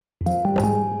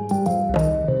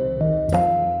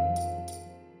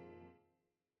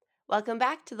Welcome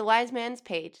back to The Wise Man's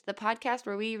Page, the podcast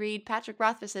where we read Patrick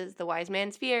Rothfuss's The Wise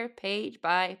Man's Fear page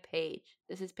by page.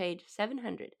 This is page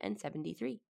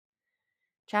 773.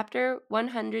 Chapter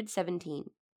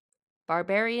 117,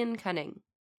 Barbarian Cunning.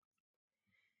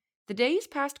 The days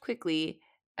passed quickly,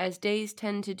 as days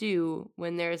tend to do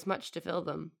when there is much to fill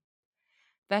them.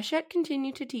 Vachette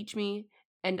continued to teach me,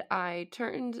 and I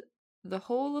turned the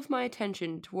whole of my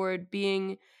attention toward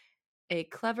being a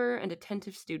clever and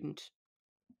attentive student.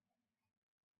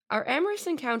 Our amorous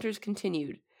encounters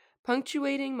continued,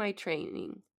 punctuating my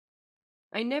training.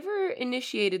 I never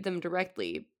initiated them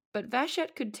directly, but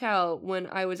Vachette could tell when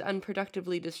I was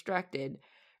unproductively distracted,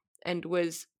 and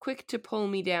was quick to pull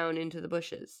me down into the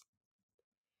bushes.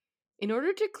 In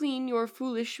order to clean your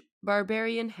foolish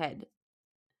barbarian head,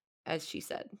 as she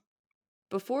said.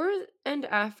 Before and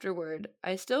afterward,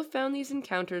 I still found these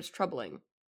encounters troubling.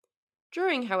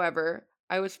 During, however,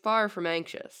 I was far from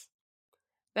anxious.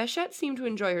 Vachette seemed to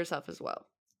enjoy herself as well.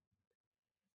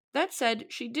 That said,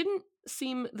 she didn't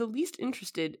seem the least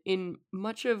interested in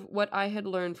much of what I had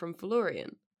learned from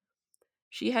Florian.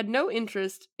 She had no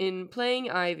interest in playing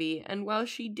Ivy, and while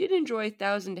she did enjoy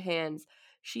Thousand Hands,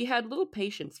 she had little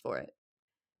patience for it.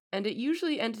 And it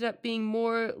usually ended up being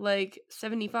more like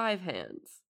 75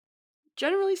 hands.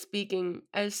 Generally speaking,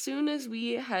 as soon as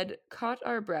we had caught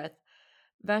our breath,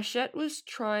 Vachette was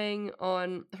trying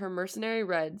on her mercenary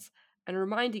reds and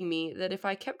reminding me that if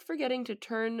I kept forgetting to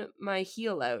turn my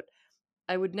heel out,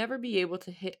 I would never be able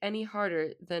to hit any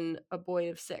harder than a boy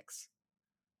of 6.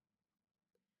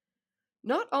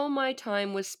 Not all my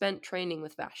time was spent training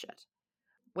with Vachette.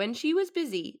 When she was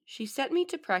busy, she set me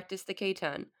to practice the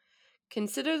Keitan,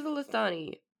 consider the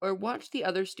Lithani, or watch the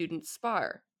other students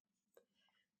spar.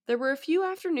 There were a few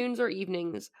afternoons or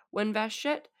evenings when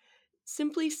Vachette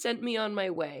simply sent me on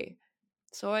my way,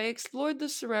 so I explored the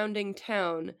surrounding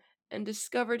town and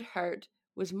discovered Hart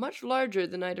was much larger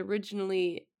than I'd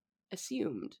originally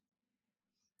assumed.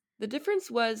 The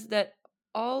difference was that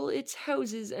all its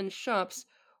houses and shops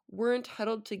weren't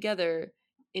huddled together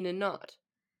in a knot.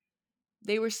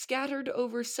 They were scattered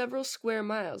over several square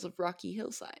miles of rocky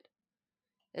hillside.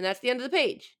 And that's the end of the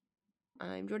page.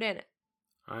 I'm Jordana.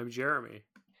 I'm Jeremy.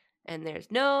 And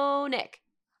there's no Nick.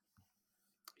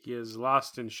 He is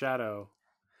lost in shadow.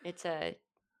 I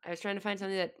was trying to find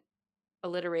something that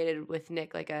alliterated with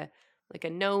Nick, like a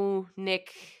no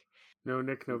Nick. No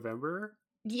Nick November?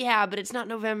 Yeah, but it's not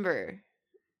November.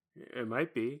 It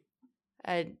might be.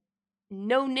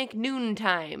 No Nick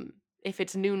noontime, if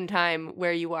it's noontime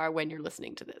where you are when you're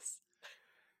listening to this.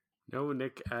 No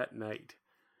Nick at night.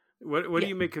 What do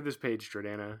you make of this page,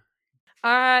 Jordana?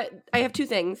 I have two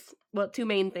things. Well, two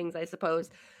main things, I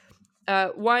suppose.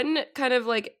 One, kind of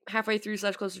like halfway through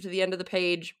 / closer to the end of the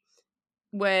page,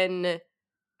 when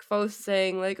Kvothe's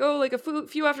saying, like, oh, like a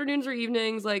few afternoons or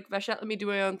evenings, like, Vachette let me do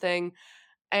my own thing.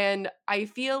 And I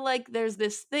feel like there's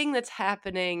this thing that's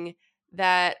happening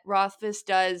that Rothfuss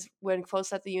does when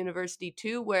Kvothe's at the university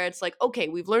too, where it's like, okay,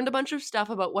 we've learned a bunch of stuff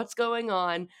about what's going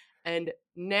on, and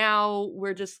now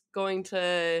we're just going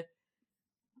to,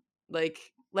 like,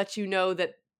 let you know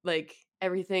that, like,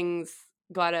 everything's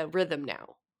got a rhythm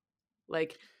now.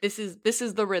 Like, this is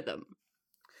the rhythm.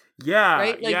 Yeah,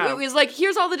 right? Like, yeah. it was like,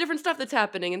 here's all the different stuff that's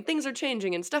happening, and things are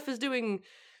changing, and stuff is doing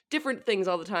different things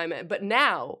all the time. But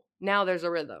now there's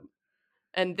a rhythm,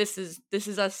 and this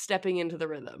is us stepping into the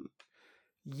rhythm.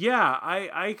 Yeah,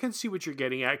 I can see what you're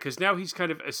getting at, because now he's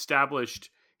kind of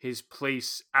established his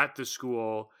place at the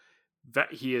school.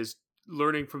 That he is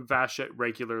learning from Vachette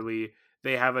regularly.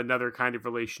 They have another kind of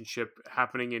relationship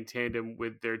happening in tandem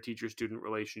with their teacher-student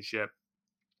relationship.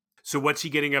 So what's he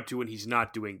getting up to when he's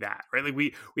not doing that, right? Like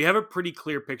we have a pretty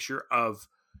clear picture of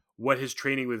what his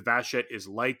training with Vachette is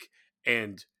like,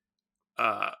 and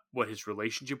what his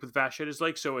relationship with Vachette is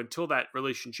like. So until that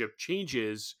relationship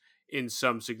changes in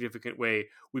some significant way,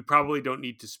 we probably don't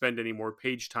need to spend any more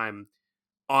page time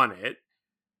on it.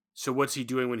 So what's he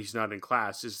doing when he's not in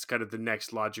class is kind of the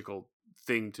next logical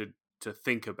thing to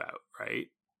think about, right?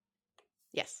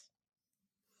 Yes.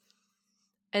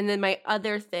 And then my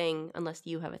other thing, unless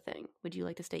you have a thing, would you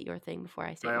like to state your thing before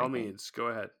I state my thing? By all means, go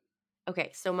ahead. Okay,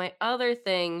 so my other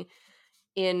thing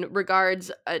in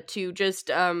regards to just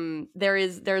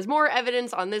there's more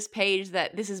evidence on this page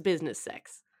that this is business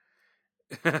sex.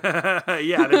 Yeah,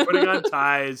 they're putting on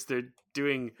ties. They're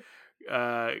doing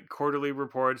quarterly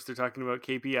reports. They're talking about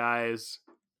KPIs.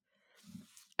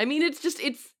 I mean, it's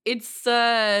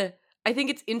I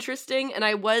think it's interesting, and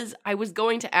I was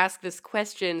going to ask this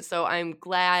question, so I'm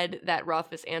glad that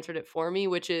Rothfuss answered it for me,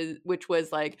 which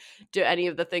was like, do any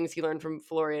of the things he learned from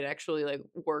Florian actually like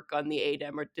work on the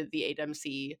ADEM, or did the ADEM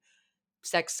see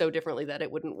sex so differently that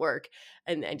it wouldn't work.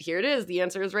 And here it is. The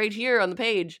answer is right here on the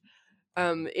page.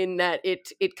 In that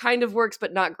it kind of works,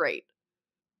 but not great.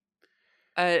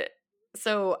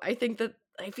 So I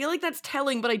feel like that's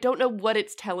telling, but I don't know what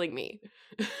it's telling me.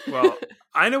 Well,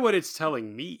 I know what it's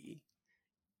telling me.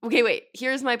 Okay, wait.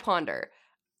 Here's my ponder.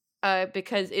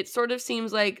 Because it sort of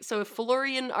seems like, so if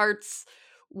Felurian arts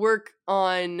work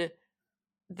on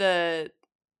the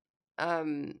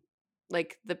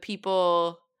like the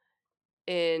people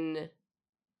in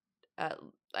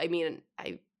I mean,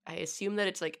 I assume that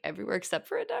it's like everywhere except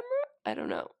for Edinburgh. I don't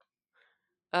know.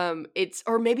 It's,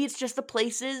 or maybe it's just the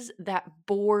places that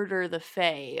border the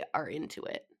Fae are into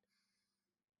it.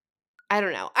 I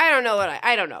don't know. I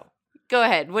don't know. Go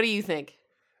ahead. What do you think?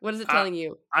 What is it telling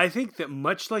you? I think that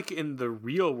much like in the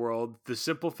real world, the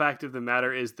simple fact of the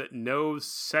matter is that no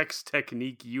sex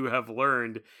technique you have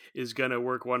learned is going to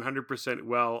work 100%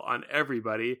 well on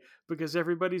everybody, because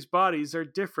everybody's bodies are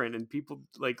different and people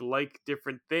like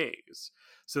different things.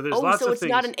 So there's lots so of it's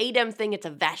things. not an Adem thing, it's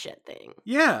a Vashet thing.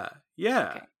 Yeah.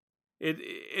 Okay. It,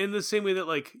 in the same way that,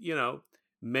 like,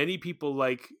 many people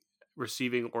like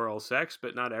receiving oral sex,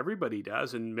 but not everybody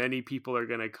does, and many people are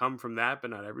going to come from that,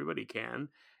 but not everybody can.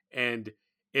 And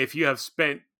if you have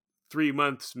spent 3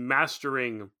 months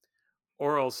mastering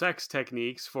oral sex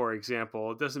techniques, for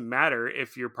example, it doesn't matter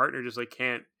if your partner just like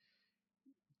can't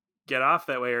get off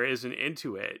that way or isn't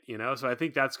into it, So I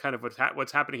think that's kind of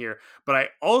what's happening here. But I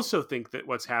also think that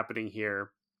what's happening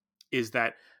here is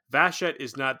that Vashet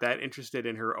is not that interested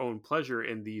in her own pleasure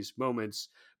in these moments,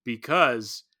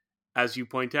 because, as you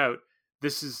point out,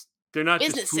 they're not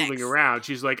just Business fooling sex. around.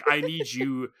 She's like, I need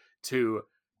you to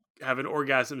have an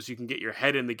orgasm so you can get your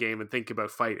head in the game and think about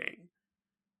fighting.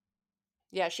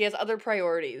 Yeah, she has other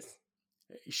priorities.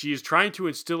 She is trying to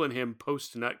instill in him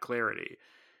post-nut clarity.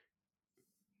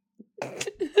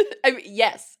 I mean,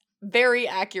 yes, very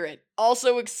accurate.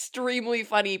 Also extremely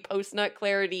funny post-nut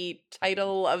clarity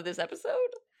title of this episode.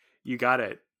 You got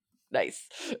it. Nice.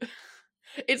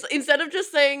 It's, instead of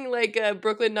just saying like a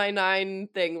Brooklyn Nine-Nine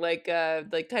thing, like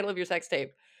title of your sex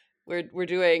tape, we're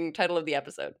doing title of the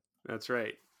episode. That's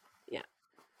right. Yeah.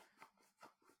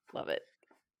 Love it.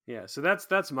 Yeah, so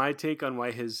that's my take on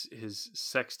why his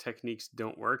sex techniques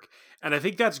don't work. And I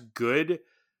think that's good,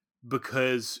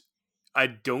 because I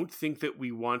don't think that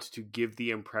we want to give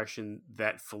the impression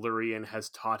that Felurian has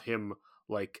taught him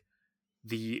like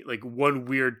the one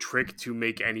weird trick to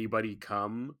make anybody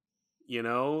come.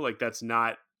 Like, that's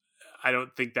not. I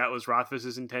don't think that was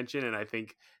Rothfuss's intention, and I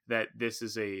think that this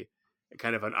is a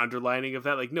kind of an underlining of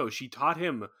that. Like, no, she taught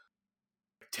him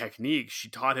techniques. She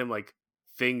taught him like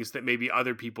things that maybe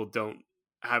other people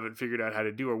haven't figured out how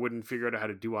to do or wouldn't figure out how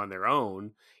to do on their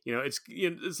own.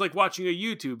 It's like watching a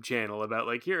YouTube channel about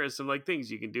like, here are some like things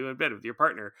you can do in bed with your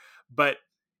partner, but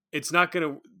it's not going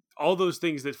to, all those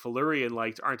things that Felurian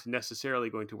liked aren't necessarily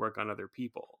going to work on other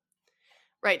people.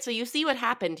 Right. So you see what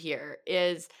happened here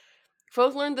is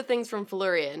Kvothe learned the things from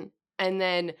Felurian and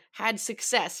then had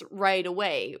success right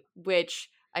away, which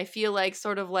I feel like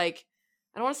sort of like,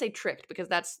 I don't want to say tricked, because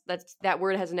that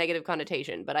word has a negative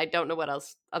connotation, but I don't know what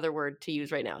other word to use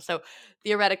right now. So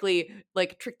theoretically,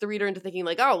 like, trick the reader into thinking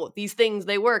like, oh, these things,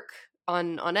 they work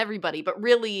on everybody, but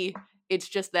really it's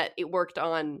just that it worked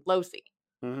on Losi.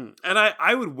 Mm-hmm. And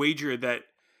I would wager that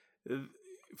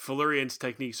Felurian's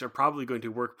techniques are probably going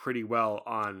to work pretty well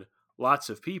on lots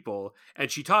of people,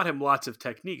 and she taught him lots of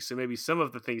techniques, so maybe some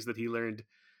of the things that he learned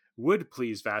would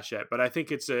please Vashet. But I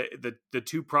think it's the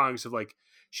two prongs of like,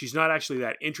 she's not actually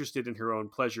that interested in her own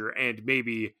pleasure, and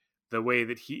maybe the way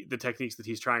that the techniques that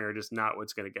he's trying are just not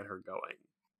what's going to get her going.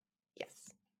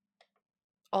 Yes.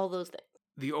 All those things.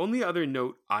 The only other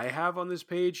note I have on this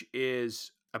page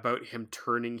is about him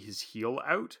turning his heel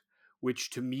out,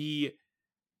 which to me,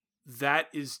 that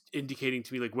is indicating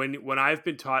to me, like, when I've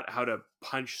been taught how to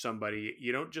punch somebody,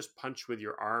 you don't just punch with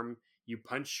your arm, you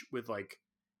punch with like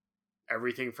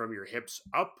everything from your hips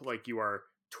up, like you are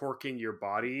torquing your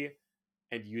body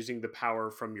and using the power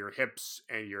from your hips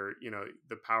and your,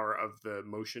 the power of the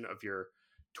motion of your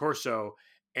torso.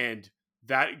 And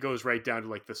that goes right down to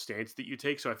like the stance that you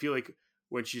take. So I feel like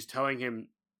when she's telling him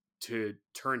to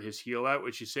turn his heel out,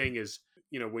 what she's saying is,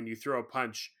 when you throw a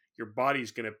punch, your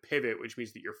body's going to pivot, which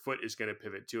means that your foot is going to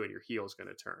pivot too, and your heel is going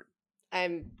to turn.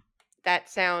 That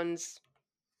sounds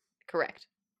correct.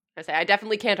 I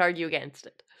definitely can't argue against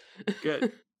it.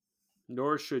 Good.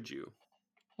 Nor should you.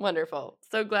 Wonderful.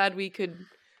 So glad we could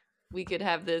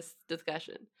have this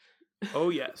discussion. Oh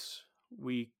yes,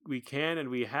 we can, and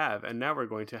we have, and now we're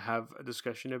going to have a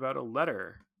discussion about a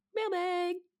letter.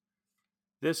 Mailbag.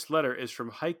 This letter is from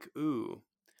Hike U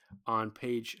on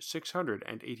page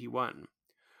 681.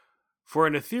 For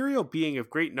an ethereal being of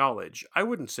great knowledge, I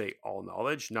wouldn't say all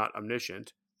knowledge, not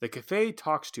omniscient, the Cathay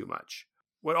talks too much.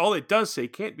 What all it does say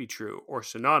can't be true, or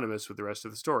synonymous with the rest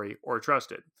of the story, or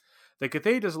trusted. The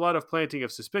Cathay does a lot of planting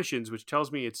of suspicions, which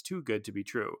tells me it's too good to be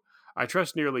true. I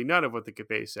trust nearly none of what the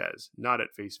Cathay says, not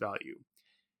at face value.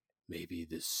 Maybe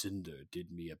this Cinder did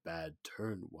me a bad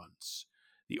turn once.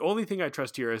 The only thing I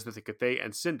trust here is that the Cathay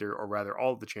and Cinder, or rather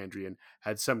all of the Chandrian,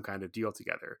 had some kind of deal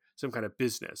together, some kind of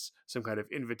business, some kind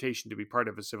of invitation to be part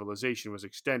of a civilization was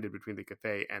extended between the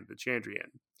Cathay and the Chandrian.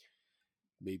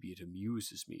 Maybe it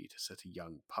amuses me to set a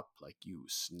young pup like you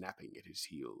snapping at his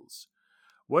heels.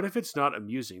 What if it's not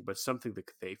amusing, but something the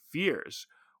Cathay fears?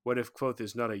 What if Kvothe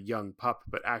is not a young pup,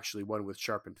 but actually one with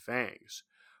sharpened fangs?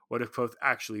 What if Kvothe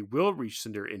actually will reach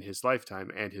Cinder in his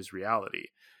lifetime and his reality?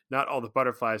 Not all the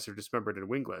butterflies are dismembered and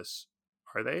wingless,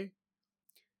 are they?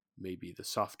 Maybe the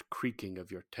soft creaking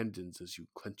of your tendons as you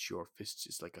clench your fists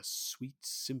is like a sweet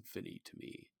symphony to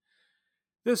me.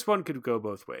 This one could go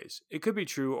both ways. It could be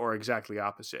true or exactly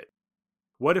opposite.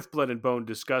 What if blood and bone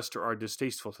disgust or are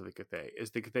distasteful to the Cathay?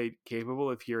 Is the Cathay capable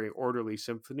of hearing orderly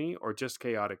symphony or just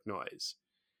chaotic noise?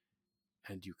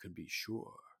 And you can be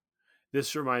sure.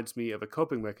 This reminds me of a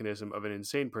coping mechanism of an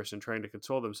insane person trying to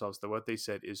console themselves that what they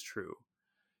said is true.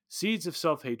 Seeds of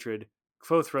self-hatred,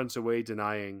 Kvothe runs away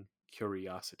denying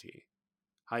curiosity.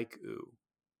 Haiku.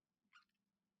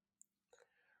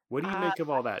 What do you make of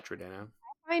all that, Jordana?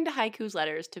 I find Haiku's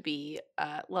letters to be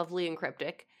lovely and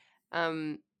cryptic.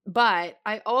 But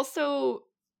I also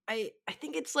I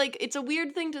think it's like it's a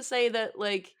weird thing to say that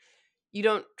like you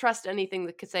don't trust anything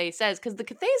the Cathay says, because the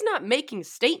Cathay is not making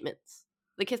statements.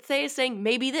 The Cathay is saying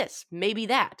maybe this, maybe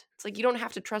that. It's like you don't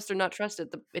have to trust or not trust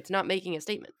it. It's not making a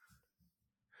statement.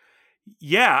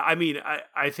 Yeah, I mean,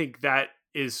 I think that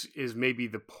is maybe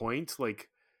the point, like,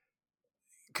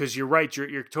 because you're right,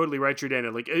 you're totally right,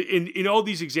 Jordana. Like in all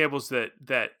these examples that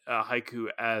Haiku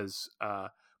has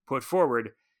put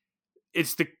forward,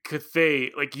 it's the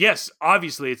Cathay. Like, yes,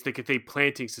 obviously, it's the Cathay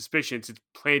planting suspicions, it's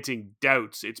planting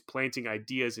doubts, it's planting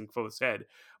ideas in Kvothe's head.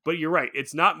 But you're right,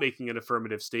 it's not making an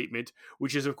affirmative statement,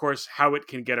 which is, of course, how it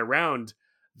can get around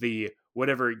the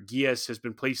whatever Gias has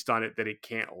been placed on it that it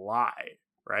can't lie.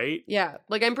 Right? Yeah,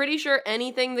 like I'm pretty sure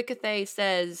anything the Cathay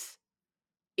says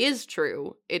is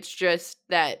true. It's just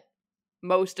that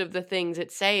most of the things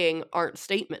it's saying aren't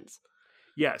statements.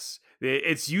 Yes,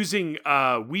 it's using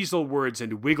weasel words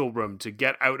and wiggle room to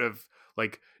get out of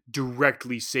like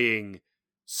directly saying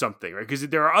something, right? Because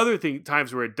there are other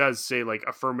times where it does say like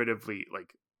affirmatively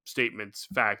like statements,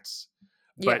 facts,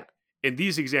 but in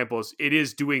these examples, it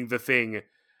is doing the thing,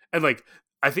 and like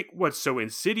I think what's so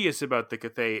insidious about the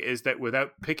Cathay is that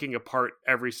without picking apart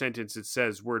every sentence it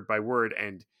says word by word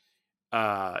and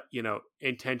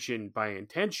intention by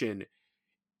intention,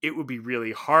 it would be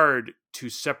really hard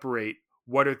to separate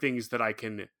what are things that I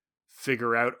can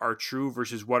figure out are true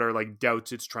versus what are like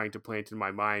doubts it's trying to plant in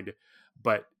my mind,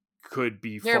 but could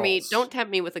be Jeremy, false. don't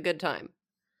tempt me with a good time.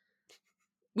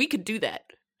 We could do that.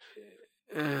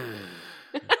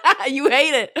 You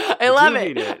hate it. I love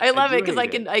it. I love it because I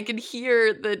can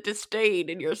hear the disdain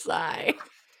in your sigh.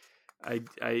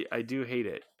 I do hate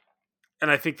it. And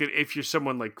I think that if you're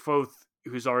someone like Kvothe,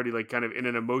 who's already like kind of in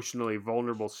an emotionally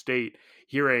vulnerable state,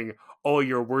 hearing all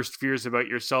your worst fears about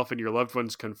yourself and your loved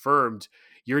ones confirmed,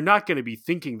 you're not going to be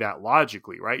thinking that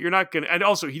logically, right? You're not going to, and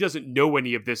also he doesn't know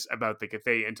any of this about the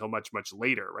Cathay until much, much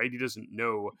later, right? He doesn't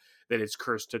know that it's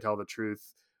cursed to tell the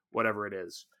truth, whatever it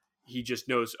is. He just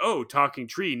knows, oh, Talking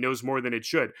Tree knows more than it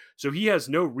should. So he has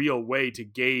no real way to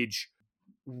gauge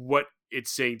what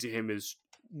it's saying to him is,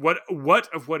 what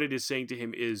of what it is saying to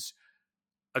him is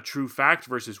a true fact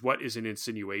versus what is an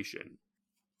insinuation.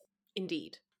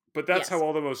 Indeed. But that's how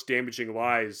all the most damaging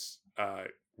lies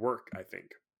work, I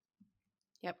think.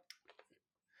 Yep.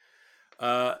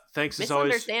 Thanks as always.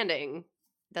 Misunderstanding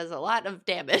does a lot of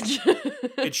damage.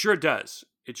 It sure does.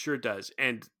 It sure does.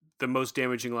 And the most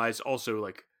damaging lies also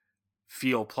like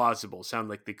feel plausible, sound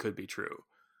like they could be true.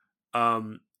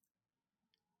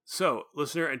 So,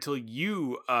 listener, until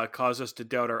you cause us to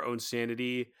doubt our own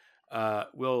sanity,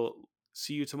 we'll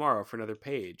see you tomorrow for another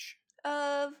page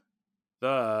of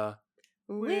the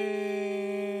Wiz.